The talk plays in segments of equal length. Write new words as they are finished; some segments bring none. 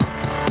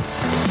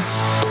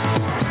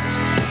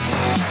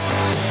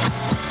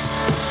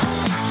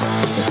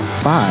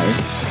5,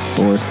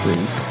 4, 3,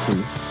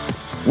 2,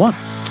 1.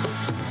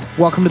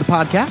 Welcome to the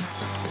podcast.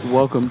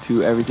 Welcome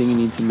to Everything You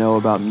Need to Know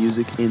About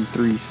Music in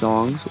 3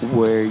 Songs,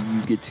 where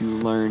you get to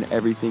learn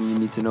everything you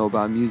need to know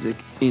about music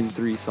in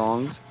 3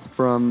 songs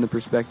from the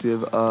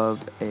perspective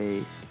of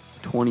a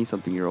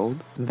 20-something-year-old.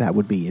 That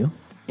would be you.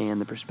 And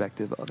the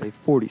perspective of a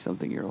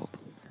 40-something-year-old.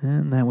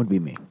 And that would be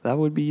me. That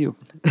would be you.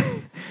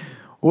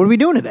 What are we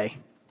doing today?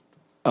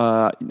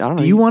 I don't know.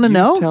 Do you want to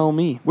know? Tell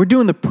me. We're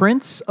doing the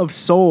Prince of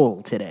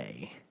Soul today.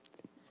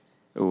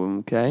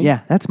 Okay.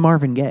 Yeah, that's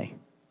Marvin Gaye.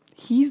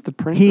 He's the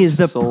Prince He of is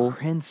the Soul.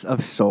 Prince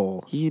of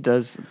Soul. He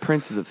does.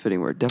 Prince is a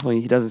fitting word. Definitely,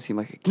 he doesn't seem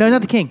like a king. No,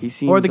 not the king. He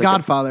seems or the like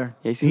Godfather.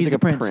 Yeah, he seems He's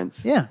like the a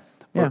prince. Yeah.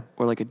 Yeah.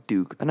 Or like a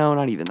duke. No,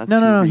 not even. That's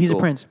No, too he's a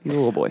regal. prince. He's a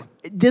little boy.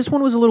 This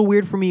one was a little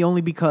weird for me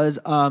only because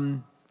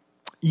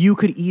you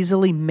could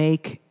easily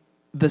make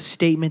the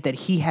statement that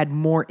he had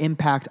more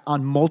impact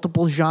on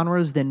multiple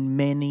genres than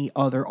many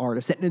other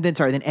artists.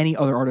 Than any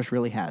other artist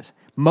really has.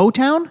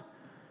 Motown,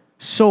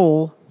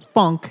 soul,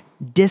 funk,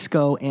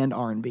 disco, and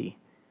R&B.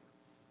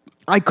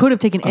 I could have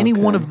taken any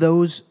one of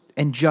those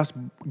and just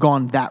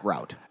gone that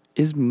route.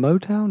 Is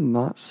Motown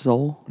not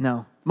soul?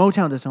 No.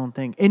 Motown's its own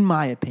thing, in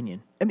my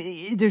opinion. I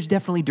mean, there's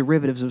definitely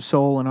derivatives of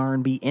soul and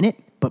R&B in it,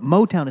 but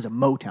Motown is a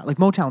Motown. Like,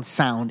 Motown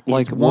sound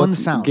is one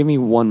sound. Give me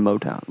one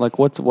Motown. Like,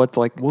 what's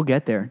like... We'll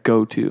get there.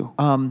 Go-to.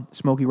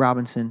 Smokey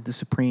Robinson, The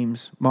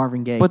Supremes,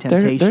 Marvin Gaye, But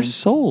Temptation. they're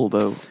soul,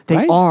 though. They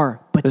right? are.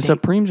 But the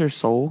Supremes are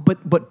soul.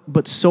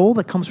 But soul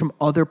that comes from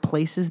other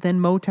places than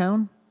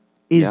Motown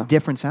is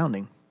different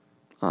sounding.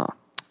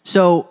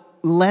 So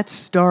let's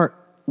start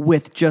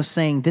with just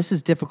saying this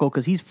is difficult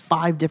because he's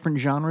 5 different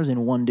genres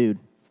in one dude.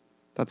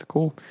 That's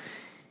cool.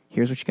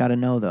 Here's what you got to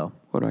know, though.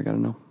 What do I got to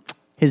know?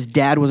 His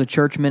dad was a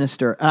church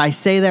minister. And I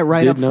say that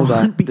right up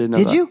front.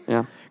 Did you?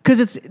 Yeah. Because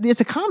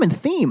it's a common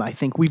theme, I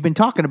think. We've been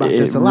talking about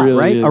this a lot, really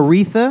right? is.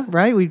 Aretha,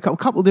 right?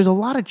 There's a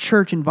lot of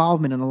church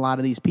involvement in a lot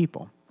of these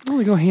people. Well,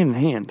 they go hand in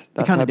hand.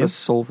 That kinda type do. of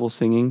soulful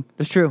singing.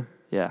 That's true.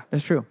 Yeah.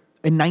 That's true.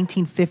 In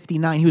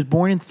 1959, he was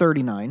born in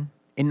 39.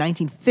 In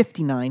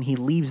 1959, he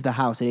leaves the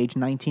house at age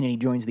 19 and he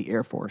joins the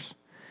Air Force.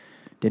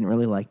 Didn't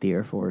really like the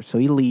Air Force, so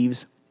he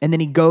leaves. And then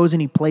he goes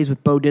and he plays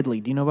with Bo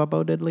Diddley. Do you know about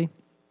Bo Diddley?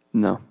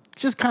 No.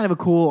 It's just kind of a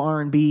cool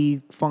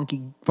R&B,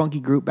 funky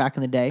group back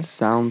in the day.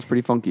 Sounds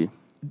pretty funky.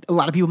 A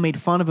lot of people made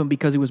fun of him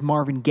because he was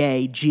Marvin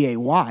Gaye,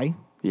 G-A-Y.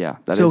 Yeah.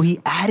 So he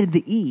added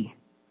the E.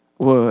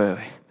 Wait.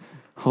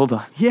 Hold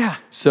on. Yeah.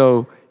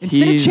 So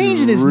Instead of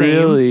changing his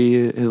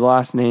name, his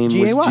last name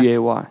G-A-Y. was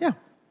G-A-Y. Yeah.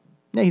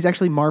 Yeah, he's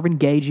actually Marvin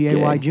Gaye,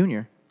 G-A-Y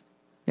Jr.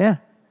 Yeah.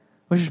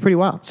 Which is pretty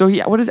wild. So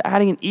what does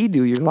adding an E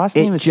do? Your last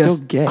name is still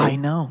Gaye.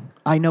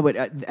 I know, but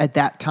at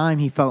that time,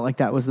 he felt like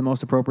that was the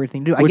most appropriate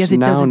thing to do. I Which guess it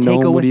now doesn't no take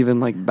one away. would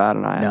even bat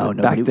an eye at. No,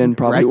 Back then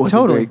probably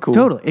wasn't very cool.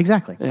 Totally,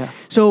 exactly. Yeah.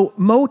 So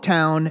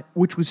Motown,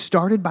 which was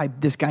started by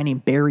this guy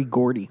named Berry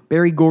Gordy.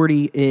 Berry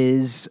Gordy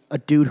is a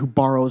dude who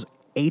borrows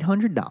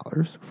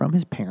 $800 from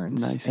his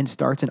parents and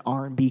starts an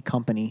R&B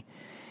company.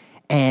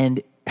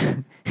 And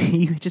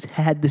he just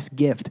had this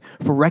gift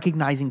for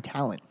recognizing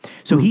talent.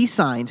 So he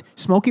signs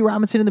Smokey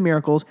Robinson and the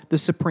Miracles, the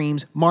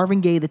Supremes,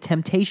 Marvin Gaye, the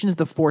Temptations,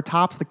 the Four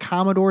Tops, the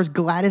Commodores,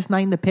 Gladys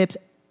Knight and the Pips,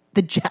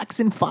 the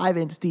Jackson 5,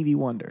 and Stevie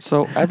Wonder.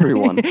 So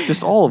everyone,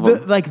 just all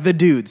of them. The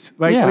dudes.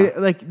 Right? Yeah.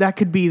 Like that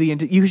could be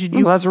the...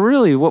 Well, that's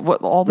really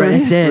what all there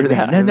is for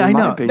that, I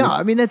know. opinion. No,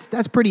 I mean,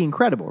 that's pretty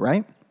incredible,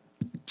 right?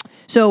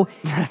 So,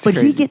 but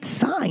crazy. he gets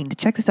signed.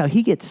 Check this out.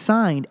 He gets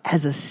signed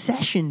as a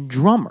session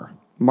drummer.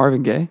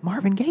 Marvin Gaye?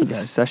 Marvin Gaye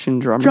does. Session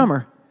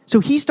drummer? So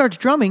he starts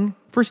drumming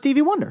for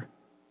Stevie Wonder.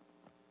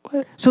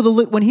 What?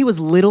 So when he was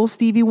little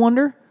Stevie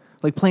Wonder,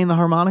 like playing the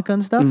harmonica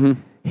and stuff,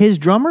 his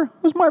drummer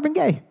was Marvin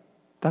Gaye.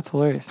 That's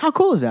hilarious. How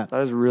cool is that?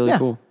 That is really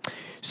cool.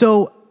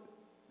 So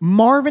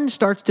Marvin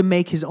starts to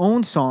make his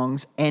own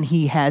songs, and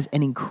he has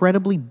an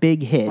incredibly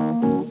big hit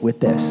with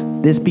this.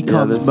 This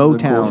becomes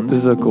Motown's This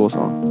is a cool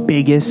song.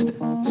 biggest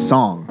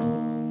song.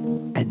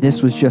 And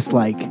this was just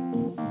like,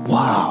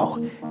 wow,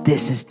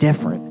 this is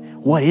different.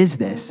 What is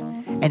this?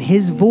 And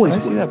his voice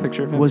Did I see that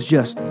picture of him? was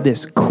just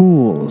this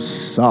cool,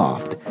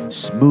 soft,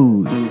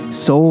 smooth,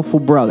 soulful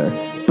brother.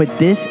 But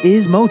this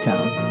is Motown.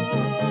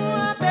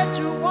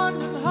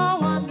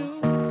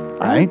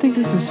 I don't think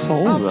this is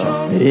soul,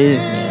 though. It is,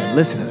 man.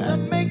 Listen to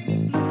that.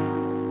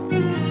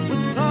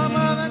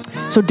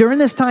 So during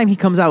this time, he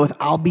comes out with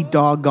I'll Be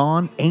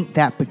Doggone, Ain't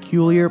That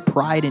Peculiar,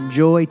 Pride and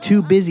Joy,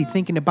 Too Busy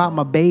Thinking About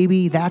My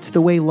Baby, That's the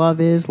Way Love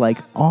Is, like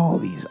all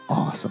these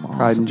awesome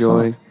Pride and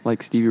Joy, songs.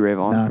 like Stevie Ray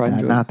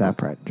Vaughan. Not that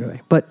Pride and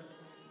Joy, but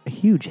a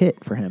huge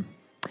hit for him.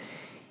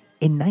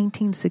 In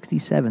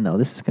 1967, though,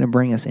 this is going to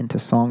bring us into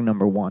song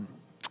number 1.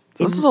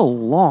 So this is a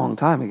long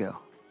time ago.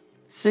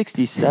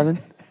 67?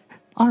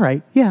 All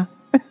right, yeah.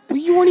 Well,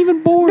 you weren't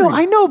even born. No,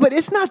 I know, but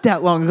it's not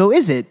that long ago,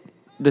 is it?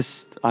 The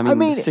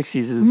 60s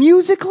is...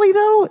 Musically,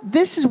 though,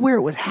 this is where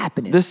it was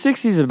happening. The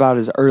 60s is about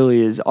as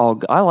early as all...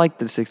 I like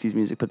the 60s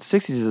music, but the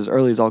 60s is as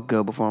early as I'll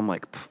go before I'm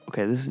like,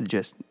 okay, this is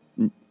just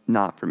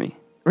not for me.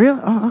 Really?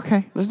 Oh,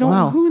 okay. There's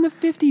no... Who in the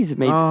 50s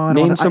made...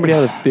 Name somebody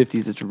out of the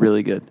 50s that's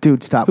really good.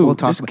 Dude, stop. Who? We'll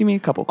talk Just give me a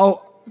couple.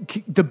 Oh,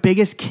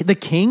 the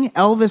king,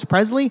 Elvis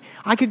Presley.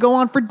 I could go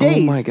on for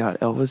days. Oh my God,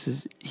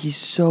 Elvis he's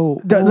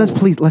so.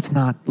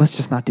 Let's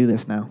just not do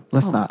this now.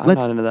 I'm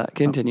not into that.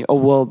 Continue. Oh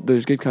well,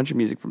 there's good country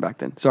music from back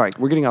then. Sorry,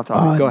 we're getting off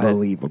topic. Go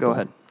ahead. Go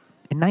ahead.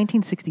 In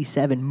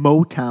 1967,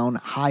 Motown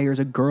hires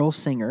a girl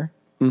singer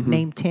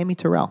named Tammy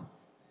Terrell,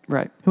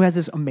 right, who has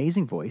this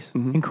amazing voice,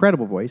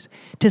 incredible voice,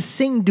 to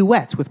sing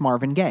duets with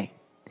Marvin Gaye.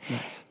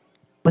 Nice.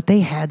 But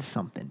they had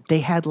something. They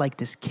had like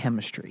this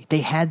chemistry.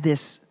 They had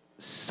this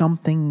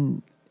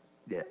something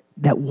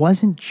that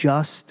wasn't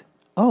just,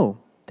 oh,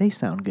 they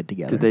sound good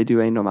together. Did they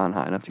do Ain't No Mountain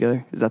High Enough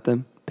together? Is that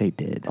them? They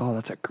did. Oh,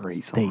 that's a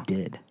great song. They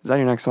did. Is that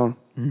your next song?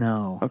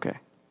 No. Okay.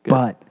 Good.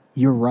 But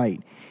you're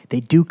right. They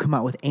do come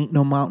out with Ain't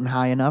No Mountain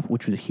High Enough,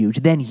 which was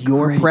huge. Then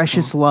Your Great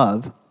Precious song.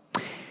 Love.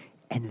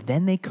 And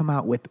then they come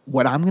out with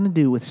what I'm going to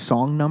do with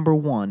song number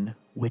 1,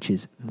 which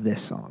is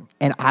this song.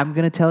 And I'm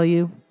going to tell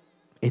you,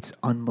 it's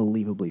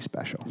unbelievably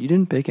special. You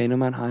didn't pick Ain't No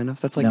Mountain High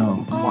Enough? That's like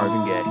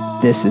Marvin Gaye.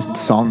 This is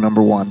song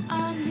number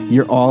 1.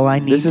 You're all I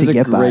need to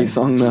get by. This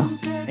is a great song, though.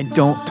 And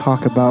don't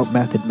talk about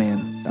Method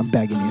Man. I'm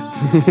begging you.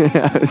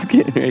 I was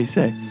getting ready to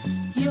say.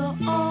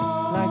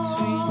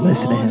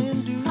 Listen to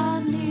him.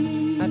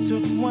 I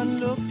took one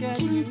look at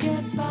you,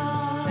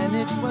 and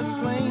it was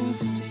plain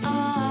to see you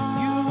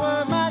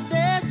were my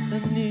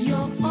destiny.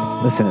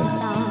 Listen to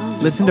that.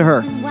 Listen to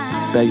her.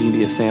 Begging to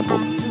get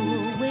sampled.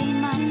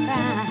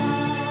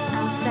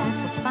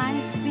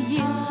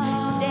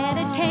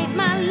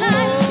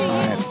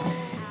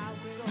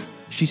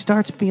 She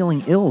starts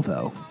feeling ill,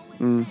 though.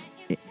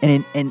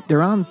 And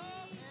they're on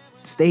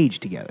stage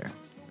together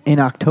in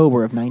October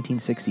of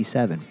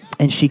 1967.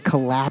 And she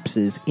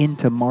collapses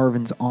into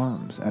Marvin's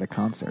arms at a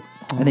concert.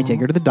 And they take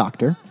her to the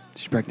doctor.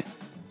 She's pregnant.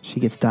 She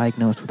gets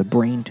diagnosed with a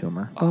brain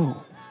tumor.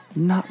 Oh,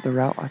 not the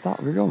route I thought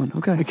we were going.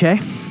 Okay. Okay.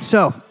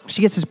 So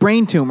she gets this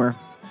brain tumor.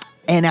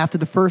 And after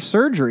the first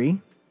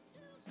surgery,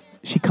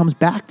 she comes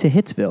back to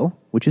Hitsville,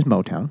 which is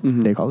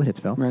Motown. They call it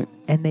Hitsville. Right.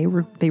 And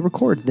they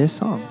record this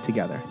song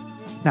together.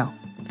 Now,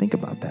 think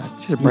about that.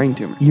 She's a brain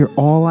tumor. You're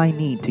all I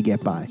need to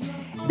get by.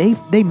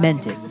 They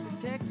meant it.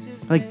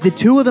 Like the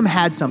two of them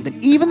had something.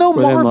 Even though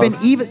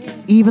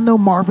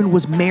Marvin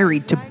was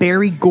married to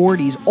Berry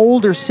Gordy's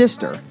older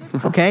sister,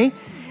 okay?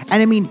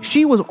 And I mean,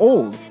 she was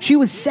old. She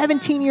was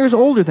 17 years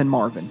older than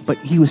Marvin, but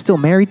he was still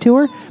married to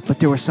her. But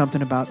there was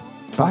something about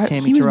Tammy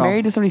Terrell. He was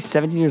married to somebody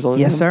 17 years older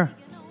Yes, than him? sir.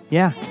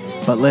 Yeah.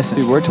 But listen.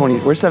 Dude,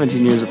 we're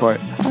 17 years apart.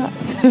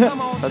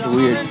 That's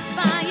weird.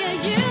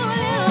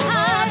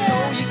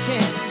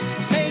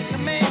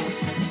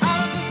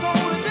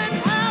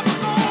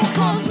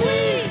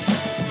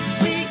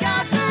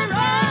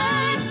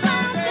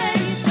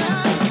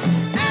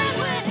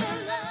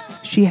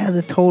 She has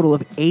a total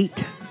of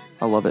 8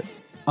 I love it.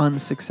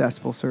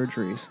 unsuccessful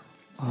surgeries.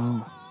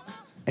 Oh.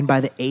 And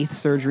by the 8th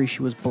surgery,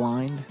 she was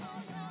blind,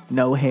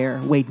 no hair,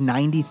 weighed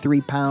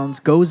 93 pounds,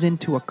 goes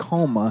into a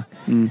coma,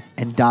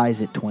 and dies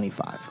at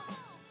 25.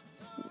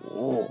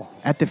 Whoa.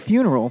 At the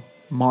funeral,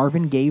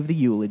 Marvin gave the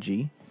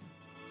eulogy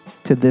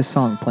to this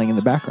song playing in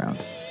the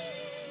background.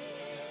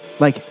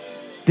 Like,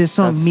 this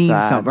song That's means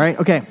sad. something, right?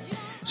 Okay.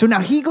 So now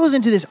he goes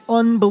into this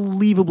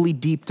unbelievably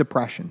deep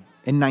depression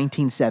in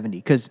 1970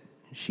 because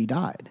she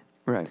died.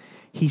 Right.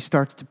 He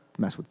starts to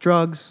mess with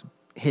drugs.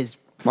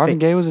 Marvin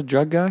Gaye was a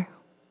drug guy?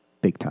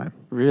 Big time.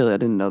 Really? I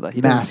didn't know that.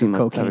 He doesn't Massive seem like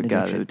the cocaine type of guy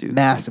that addiction. would do that.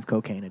 Massive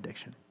cocaine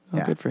addiction. Oh,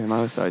 Yeah. good for him. I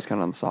always thought he was kind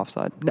of on the soft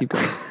side. Keep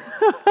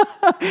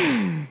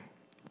going.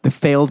 The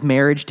failed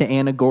marriage to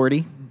Anna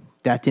Gordy,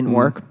 that didn't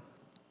work.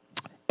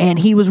 And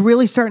he was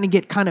really starting to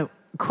get kind of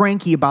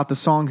cranky about the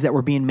songs that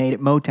were being made at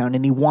Motown,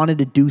 and he wanted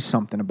to do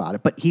something about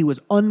it. But he was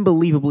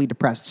unbelievably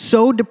depressed.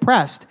 So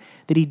depressed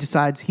that he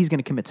decides he's going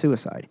to commit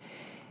suicide.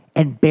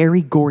 And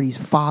Berry Gordy's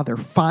father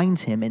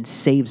finds him and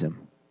saves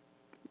him.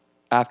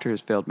 After his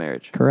failed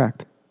marriage.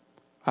 Correct.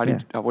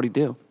 What'd he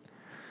do?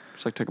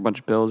 Just like took a bunch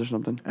of pills or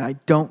something? I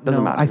don't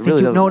Doesn't know. matter. I It think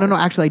really doesn't no. matter.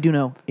 Actually, I do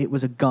know. It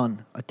was a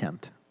gun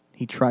attempt.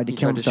 He tried to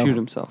kill tried to himself. shoot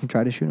himself. He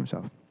tried to shoot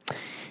himself.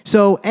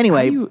 So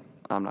anyway,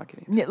 I'm not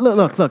kidding. yeah,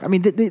 look. I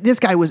mean, this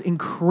guy was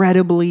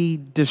incredibly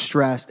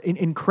distressed,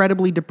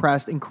 incredibly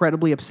depressed,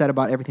 incredibly upset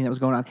about everything that was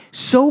going on.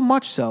 So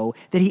much so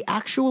that he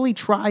actually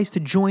tries to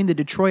join the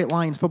Detroit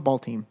Lions football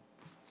team.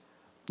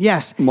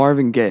 Yes.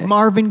 Marvin Gaye.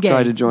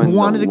 Tried to join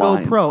wanted the to go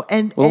Lions. pro.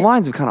 And the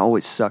Lions have kind of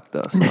always sucked,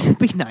 though. So.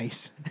 be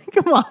nice.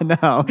 Come on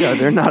now. Yeah,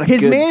 they're not a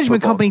His good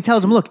management football company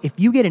tells him, look, if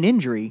you get an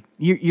injury,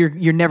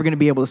 you're never going to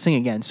be able to sing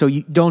again. So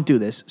you don't do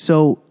this.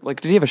 So Like,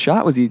 did he have a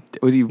shot? Was he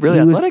really he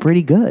athletic? was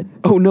pretty good.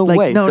 Oh, no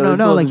way. No, So no, this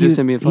no. wasn't Like just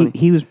him being funny?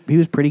 he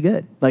was pretty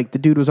good. Like the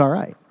dude was all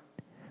right.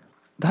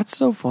 That's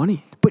so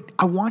funny. But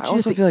I want I you to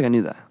also think, feel like I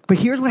knew that. But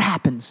here's what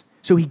happens.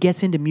 So he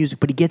gets into music,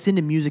 but he gets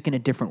into music in a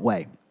different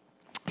way.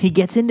 He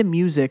gets into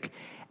music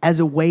as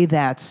a way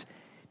that's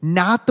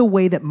not the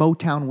way that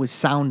Motown was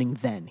sounding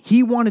then.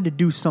 He wanted to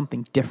do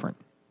something different.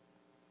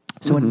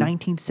 So in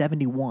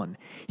 1971,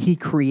 he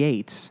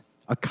creates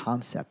a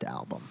concept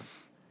album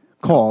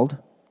called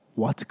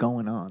What's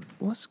Going On?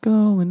 What's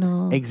going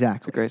on? Exactly.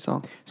 It's a great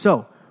song.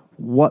 So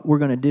what we're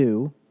going to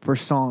do for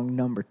song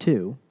number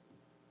 2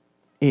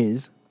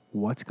 is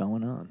What's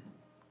Going On.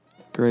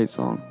 Great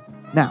song.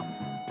 Now,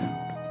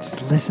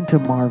 just listen to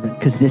Marvin,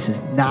 because this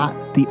is not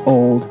the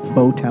old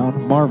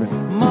Motown Marvin.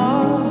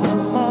 Mother,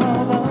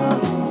 mother,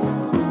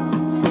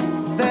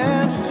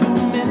 there's too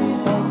many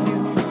of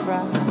you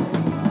crying.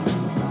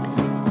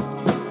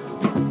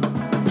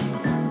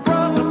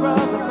 Brother,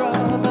 brother,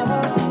 brother,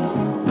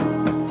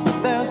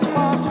 there's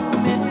far too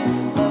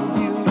many of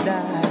you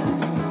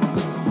dying.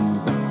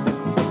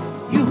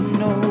 You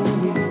know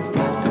we've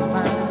got to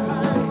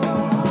find a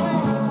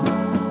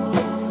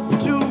way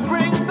to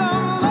bring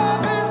some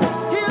loving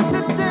here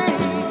today.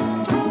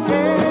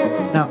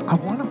 Yeah. Now, I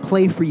want to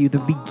play for you the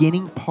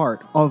beginning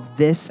part of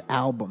this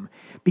album,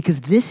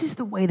 because this is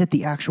the way that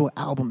the actual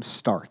album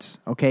starts,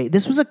 okay?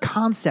 This was a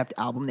concept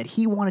album that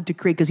he wanted to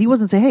create, because he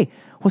wasn't saying, hey,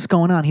 what's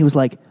going on? He was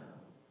like,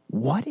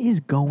 what is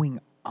going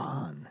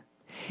on?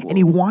 Whoa. And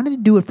he wanted to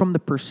do it from the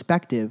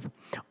perspective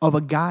of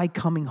a guy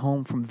coming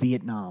home from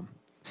Vietnam,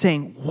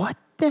 saying, what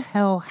the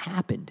hell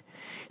happened?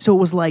 So it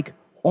was like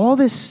all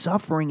this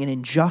suffering and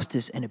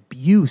injustice and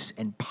abuse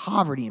and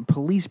poverty and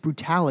police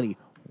brutality.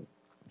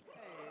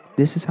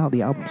 This is how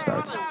the album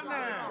starts.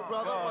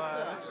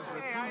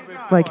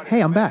 Like, hey,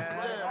 I'm back.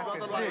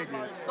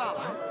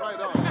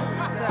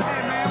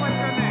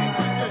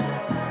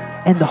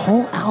 And the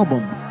whole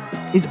album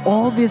is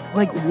all this,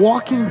 like,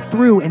 walking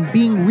through and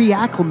being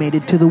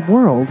reacclimated to the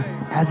world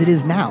as it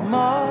is now.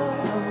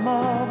 Mother,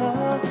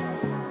 mother,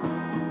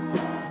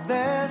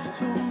 there's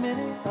too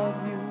many of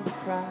you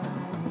crying.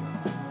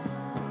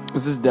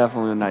 This is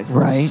definitely a nice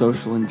Right.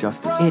 social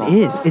injustice It song.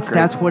 is. It's Great.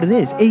 That's what it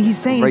is. He's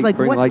saying, he's Right, like,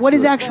 bring light what to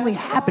has it. actually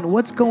happened?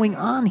 What's going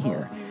on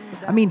here?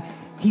 I mean,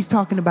 he's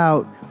talking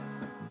about,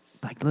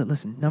 like,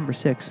 listen, number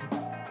 6.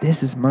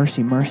 This is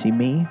Mercy, Mercy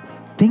Me.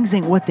 Things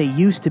ain't what they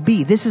used to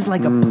be. This is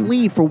like a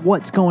plea for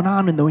what's going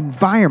on in the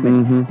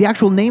environment. Mm-hmm. The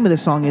actual name of the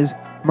song is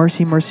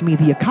Mercy, Mercy Me,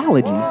 the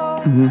ecology.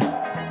 Mm-hmm.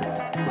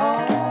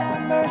 Oh,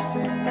 mercy,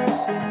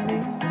 mercy me.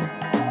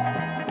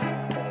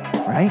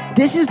 Right?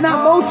 This is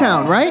not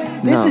Motown, right?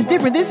 This No. is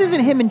different. This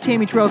isn't him and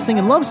Tammy Terrell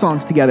singing love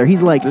songs together.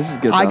 He's like, This is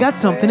good, I though. got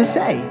something to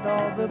say.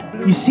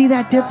 You see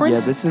that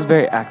difference? Yeah, this is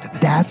very activist.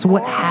 That's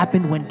what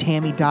happened when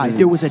Tammy died. This is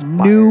There was a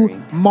new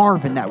inspiring.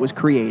 Marvin that was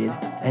created,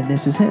 and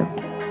this is him.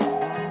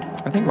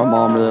 I think my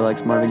mom really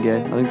likes Marvin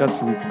Gaye. I think that's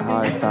how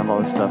I found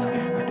all this stuff.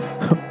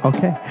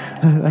 Okay,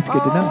 that's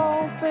good to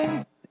know.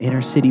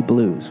 Inner City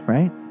Blues,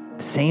 right?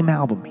 Same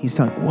album. He's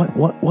talking,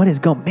 what is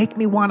going to make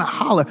me want to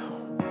holler?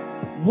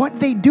 What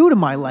they do to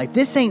my life?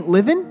 This ain't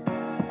living.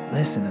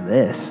 Listen to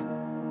this.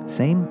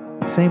 Same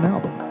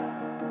album.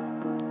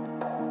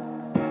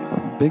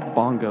 Big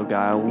bongo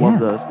guy. I love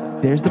those.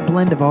 There's the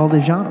blend of all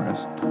the genres.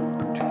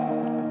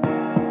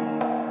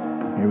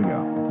 Here we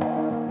go.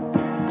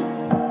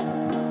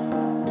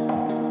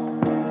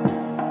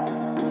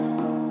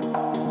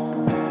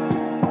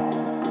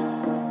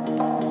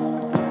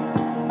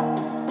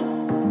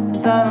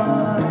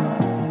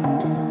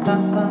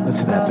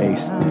 Listen to that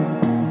bass.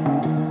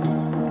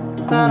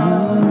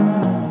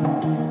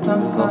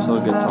 This is also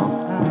a good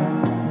song.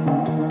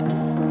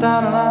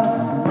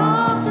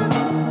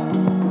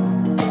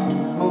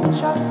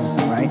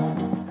 Right?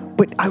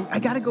 But I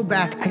got to go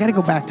back. I got to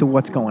go back to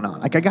what's going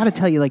on. Like, I got to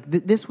tell you, like,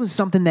 this was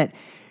something that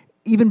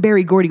even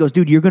Barry Gordy goes,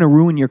 dude, you're going to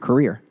ruin your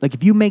career. Like,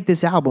 if you make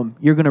this album,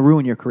 you're going to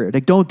ruin your career.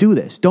 Like, don't do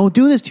this. Don't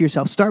do this to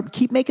yourself.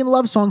 Keep making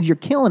love songs. You're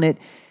killing it.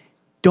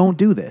 Don't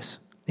do this.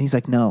 And he's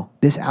like, no,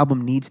 this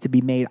album needs to be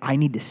made. I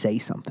need to say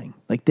something.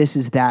 Like, this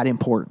is that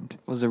important.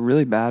 Was it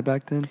really bad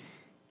back then?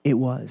 It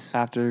was.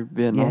 After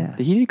Vietnam? Yeah.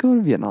 Did he go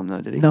to Vietnam,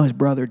 though, did he? No, his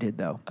brother did,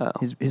 though. Oh.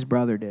 His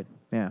brother did,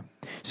 yeah.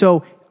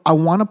 So I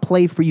want to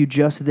play for you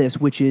just this,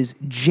 which is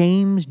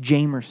James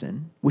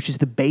Jamerson, which is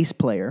the bass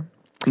player,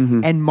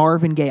 and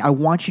Marvin Gaye. I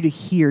want you to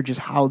hear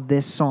just how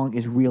this song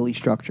is really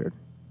structured.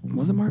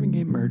 Wasn't Marvin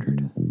Gaye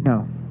murdered?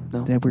 No.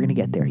 No? We're going to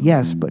get there.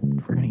 Yes, but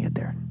we're going to get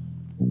there.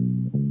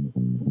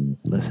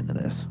 Listen to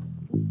this.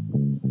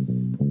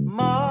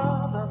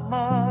 Mother,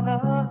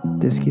 mother,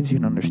 This gives you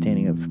an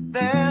understanding of,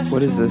 there's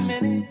What is too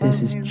this? many this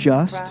of is you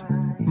just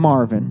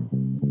Marvin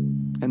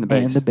And the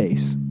bass. and the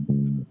bass.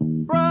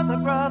 Brother,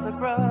 brother,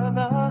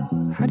 brother,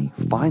 How do you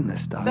find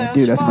this stuff?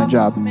 Dude, that's my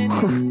job.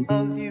 many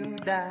of you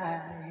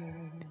died.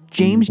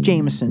 James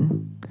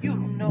Jamerson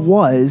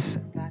was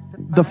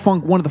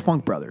one of the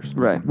Funk Brothers,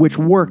 Right. which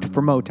worked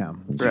for Motown.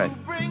 Right.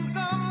 Bring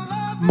some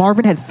love.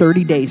 Marvin had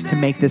 30 days to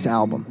make this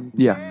album.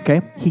 Yeah.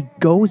 Okay? He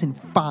goes and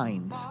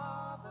finds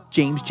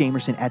James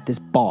Jamerson at this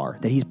bar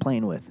that he's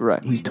playing with.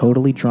 Right. He's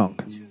totally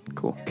drunk.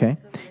 Cool. Okay?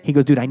 He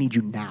goes, dude, I need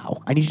you now.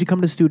 I need you to come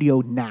to the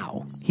studio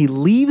now. He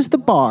leaves the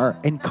bar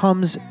and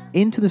comes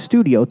into the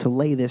studio to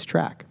lay this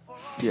track.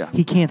 Yeah.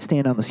 He can't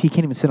he can't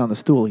even sit on the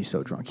stool. He's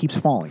so drunk. Keeps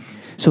falling.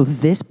 So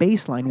this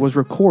bass line was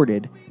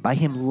recorded by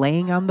him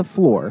laying on the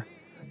floor,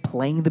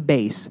 playing the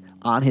bass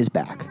on his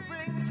back.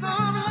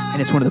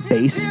 And it's one of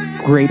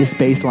the greatest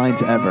bass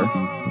lines ever.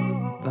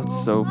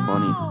 That's so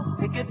funny.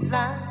 Picket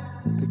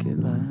lines Picket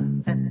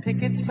lines. and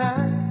picket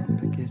signs.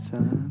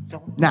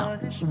 Now,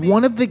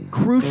 one of the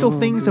crucial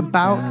things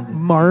about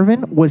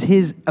Marvin was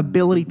his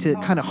ability to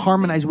kind of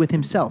harmonize with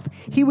himself.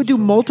 He would do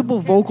multiple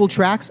vocal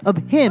tracks of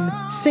him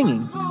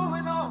singing.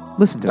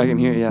 Listen to it. I can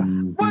hear it, yeah.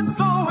 What's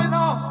going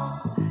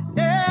on?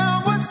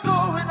 Yeah, what's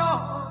going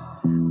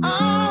on?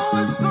 Oh,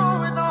 what's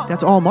going on?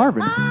 That's all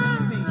Marvin.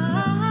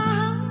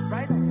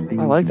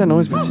 I like that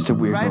noise, but it's just a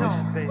weird noise.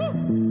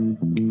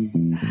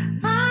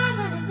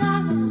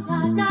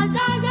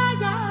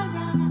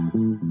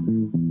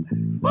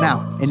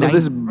 Now, So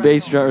this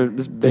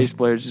bass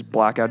player is just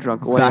blackout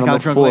drunk, laying on the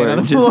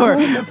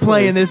floor,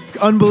 playing this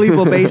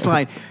unbelievable bass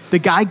line. The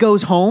guy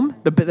goes home.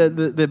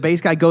 The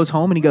bass guy goes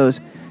home and he goes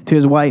to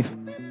his wife,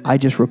 "I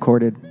just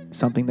recorded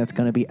something that's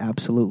going to be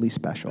absolutely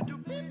special.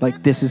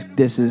 Like this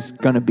is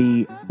going to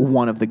be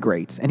one of the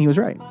greats." And he was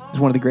right. It was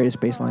one of the greatest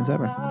bass lines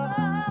ever.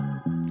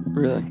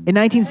 Really? In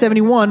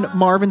 1971,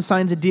 Marvin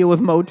signs a deal with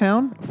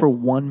Motown for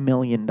 $1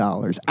 million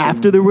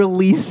after the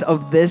release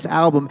of this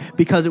album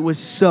because it was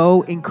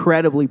so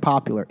incredibly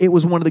popular. It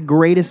was one of the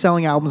greatest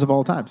selling albums of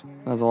all time.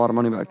 That was a lot of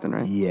money back then,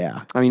 right?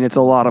 Yeah. I mean, it's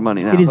a lot of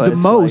money now. It is the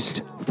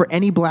most for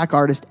any black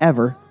artist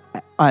ever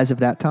as of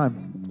that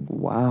time.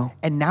 Wow.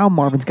 And now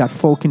Marvin's got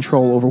full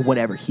control over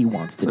whatever he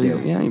wants to do.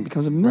 He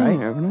becomes a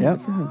millionaire. Right? Yep.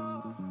 Good for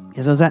him.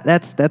 Yeah, so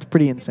that's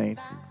pretty insane.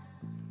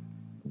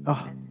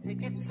 Oh.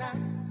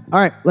 All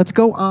right, let's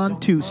go on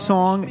to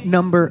song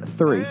number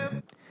 3.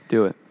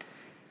 Do it.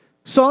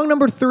 Song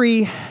number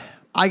 3,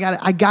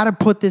 I gotta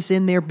put this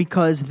in there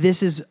because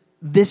this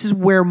is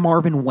where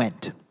Marvin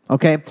went.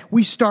 Okay,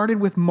 we started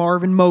with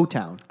Marvin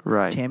Motown.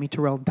 Right. Tammy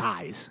Terrell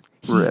dies.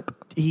 Rip.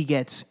 He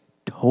gets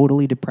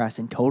totally depressed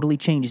and totally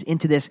changes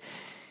into this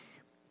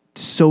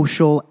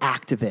social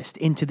activist,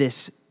 into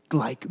this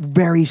like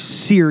very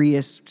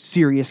serious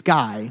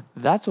guy.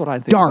 That's what I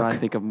think Dark. when I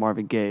think of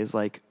Marvin Gaye is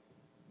like.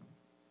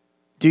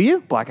 Do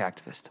you? Black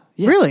activist.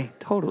 Yeah, really?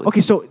 Totally.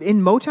 Okay, so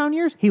in Motown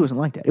years, he wasn't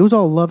like that. It was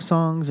all love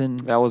songs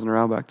and... I wasn't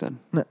around back then.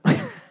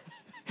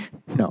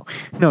 No,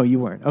 you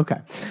weren't. Okay.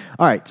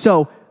 All right,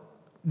 so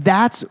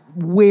that's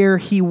where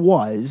he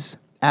was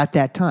at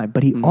that time.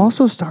 But he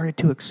also started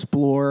to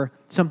explore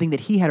something that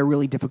he had a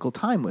really difficult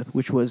time with,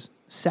 which was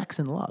sex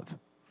and love.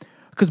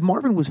 Because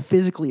Marvin was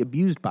physically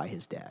abused by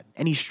his dad.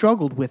 And he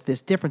struggled with this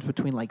difference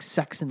between like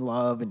sex and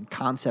love and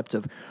concepts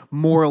of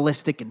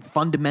moralistic and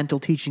fundamental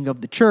teaching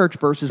of the church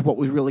versus what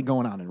was really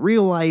going on in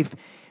real life.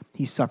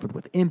 He suffered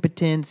with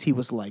impotence. He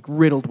was like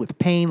riddled with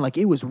pain. Like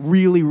it was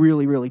really,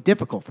 really, really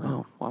difficult for him.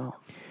 Oh, wow.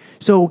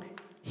 So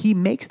he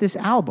makes this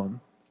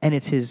album, and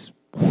it's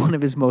one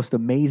of his most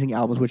amazing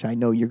albums, which I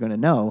know you're going to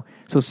know.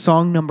 So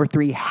song number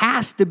 3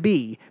 has to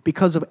be,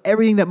 because of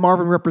everything that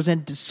Marvin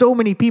represented to so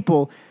many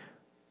people,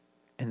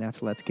 and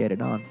that's Let's Get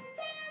It On.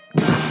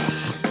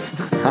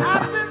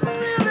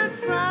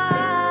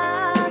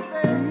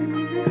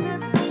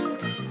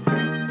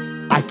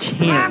 I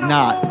can't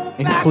not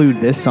include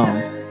this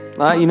song.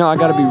 I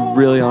got to be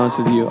really honest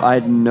with you. I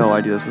had no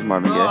idea this was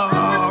Marvin Gaye.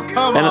 Oh,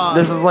 come on.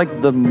 This is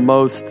like the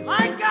most...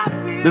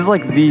 This is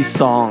like the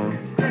song.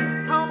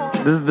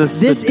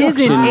 This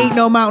isn't Ain't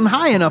No Mountain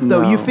High Enough,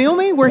 though. No. You feel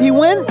me? Where he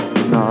went?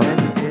 No.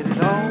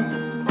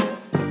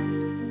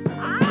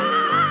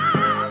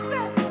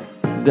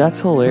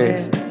 That's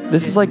hilarious.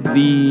 This is like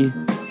the...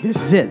 This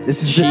is it.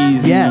 This is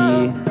cheesy.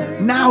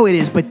 Yes. Now it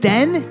is. But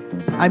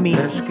then, I mean,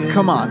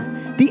 come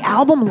on. The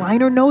album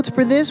liner notes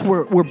for this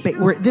were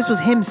this was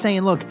him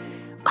saying, look,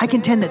 I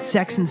contend that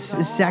sex is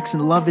sex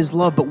and love is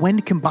love, but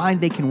when combined,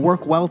 they can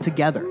work well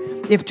together.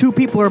 If two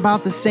people are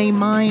about the same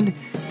mind,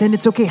 then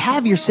it's okay.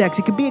 Have your sex.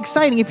 It can be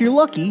exciting if you're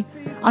lucky.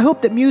 I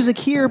hope that music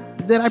here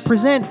that I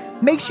present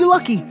makes you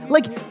lucky.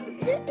 Like,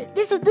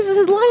 this is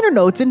his liner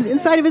notes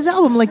inside of his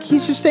album. Like,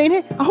 he's just saying,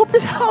 hey, I hope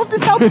this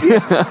helps you. You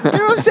know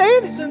what I'm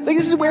saying? Like,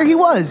 this is where he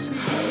was.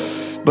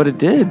 But it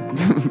did.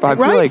 I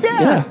feel like,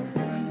 yeah.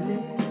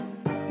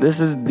 This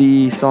is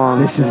the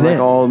song. This is like it.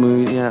 All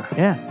movie, yeah.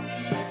 Yeah.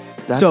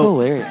 That's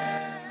hilarious.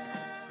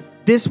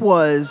 This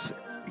was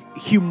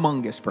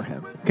humongous for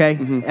him, okay?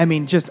 Mm-hmm. I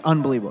mean, just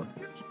unbelievable.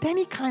 Then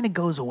he kind of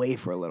goes away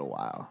for a little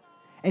while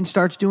and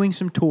starts doing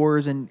some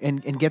tours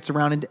and gets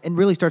around and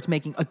really starts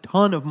making a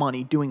ton of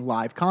money doing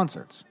live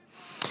concerts.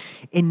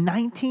 In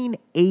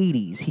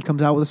 1980s, he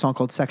comes out with a song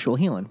called Sexual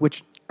Healing,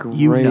 which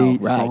you know,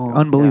 right? Song.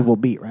 Unbelievable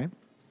beat, right?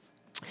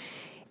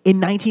 In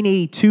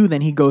 1982,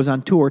 then he goes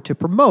on tour to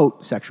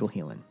promote Sexual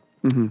Healing.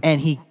 Mm-hmm. And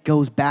he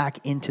goes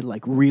back into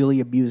like really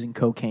abusing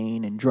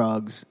cocaine and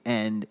drugs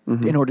and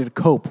in order to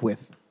cope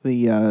with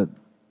the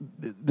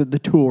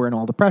tour and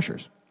all the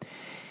pressures.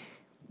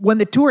 When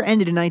the tour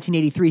ended in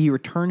 1983, he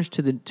returns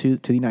to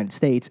the United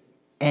States,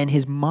 and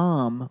his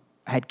mom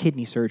had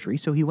kidney surgery,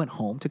 so he went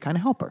home to kind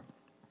of help her.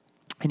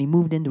 And he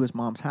moved into his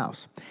mom's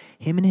house.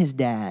 Him and his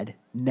dad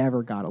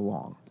never got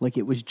along. Like,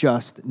 it was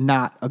just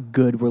not a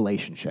good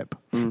relationship.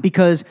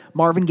 Because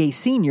Marvin Gaye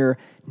Sr.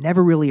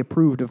 never really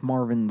approved of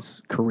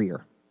Marvin's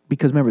career.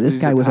 Because remember, this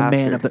guy was a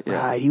man of the...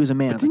 Yeah. Right, he was a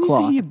man of the Didn't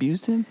cloth. you say he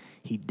abused him?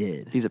 He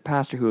did. He's a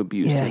pastor who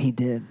abused him. Yeah, he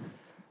did.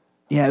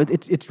 Yeah,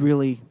 it's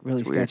really,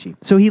 really sketchy.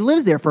 Weird. So he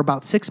lives there for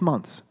about 6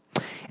 months.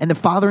 And the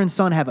father and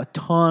son have a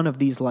ton of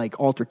these like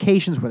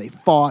altercations where they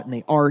fought and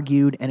they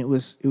argued, and it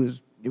was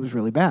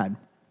really bad.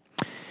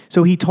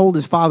 So he told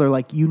his father,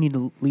 like, you need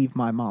to leave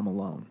my mom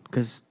alone,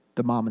 because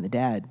the mom and the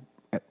dad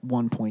at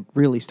one point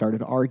really started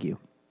to argue.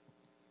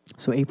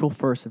 So April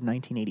 1st of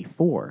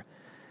 1984,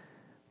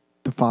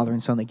 the father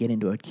and son, they get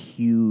into a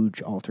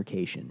huge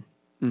altercation.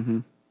 Mm-hmm.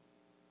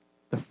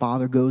 The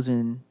father goes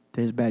in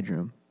to his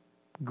bedroom,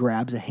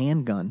 grabs a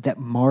handgun that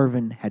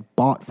Marvin had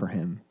bought for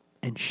him,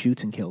 and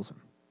shoots and kills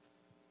him.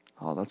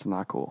 Oh, that's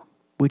not cool.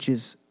 Which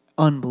is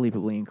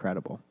unbelievably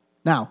incredible.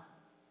 Now,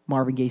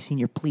 Marvin Gaye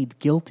Sr. pleads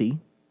guilty,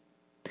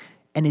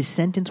 and his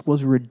sentence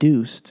was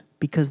reduced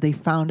because they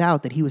found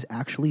out that he was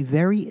actually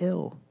very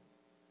ill.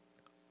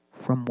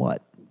 From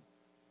what?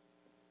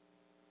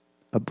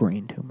 A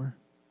brain tumor.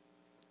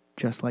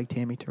 Just like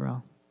Tammy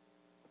Terrell.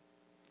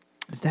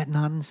 Is that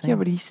not insane? Yeah,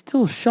 but he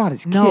still shot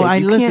his kid. No, I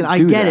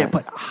get that. it,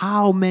 but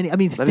how many? I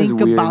mean, that think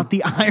about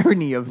the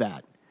irony of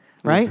that,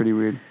 right? That's pretty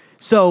weird.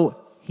 So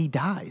he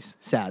dies,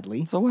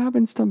 sadly. So what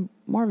happens to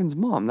Marvin's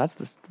mom?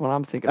 That's what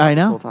I'm thinking about I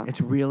know. this whole time.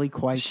 It's really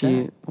quite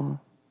sad.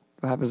 Well,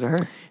 what happens to her?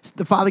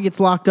 The father gets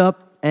locked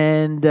up,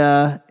 and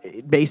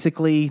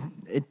basically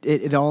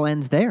it all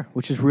ends there,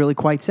 which is really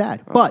quite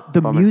sad. Oh, but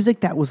the bummer.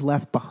 music that was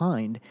left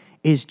behind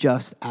is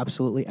just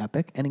absolutely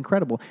epic and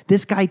incredible.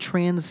 This guy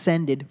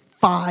transcended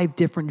 5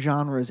 different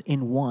genres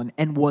in one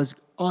and was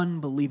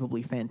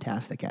unbelievably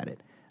fantastic at it.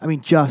 I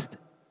mean, just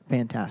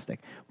fantastic.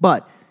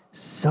 But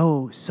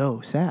so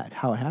sad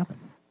how it happened.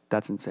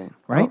 That's insane.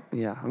 Right? Oh,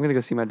 yeah. I'm going to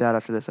go see my dad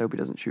after this. I hope he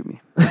doesn't shoot me.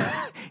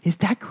 Is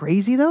that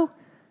crazy, though?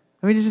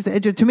 I mean, it's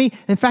just, to me,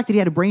 the fact that he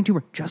had a brain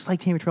tumor, just like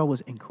Tammy Terrell, was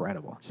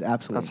incredible. Just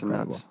absolutely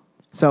incredible. Nuts.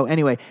 So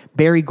anyway,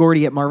 Berry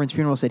Gordy at Marvin's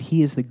funeral said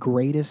he is the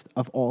greatest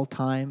of all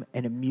time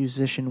and a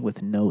musician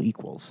with no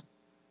equals.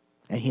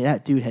 And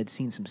that dude had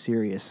seen some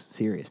serious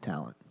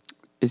talent.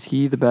 Is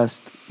he the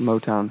best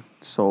Motown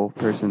soul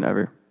person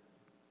ever?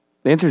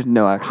 The answer is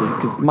no, actually,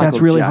 because Michael That's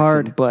really Jackson,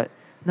 hard. But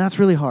that's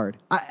really hard.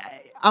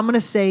 I'm going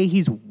to say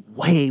he's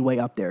way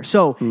up there.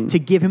 So to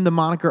give him the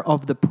moniker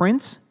of the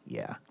Prince,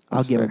 yeah,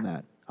 I'll give him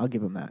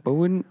that. But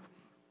wouldn't?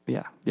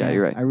 Yeah,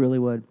 you're right. I really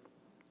would.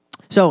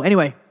 So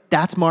anyway,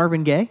 that's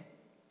Marvin Gaye.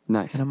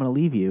 Nice. And I'm going to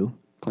leave you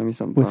Play me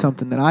something with fun.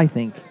 something that I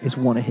think is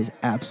one of his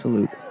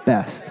absolute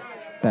best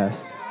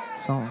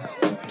songs.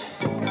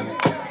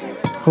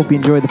 Hope you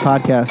enjoyed the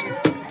podcast.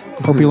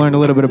 Hope you learned a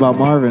little bit about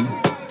Marvin.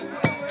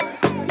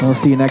 We'll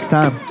see you next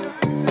time.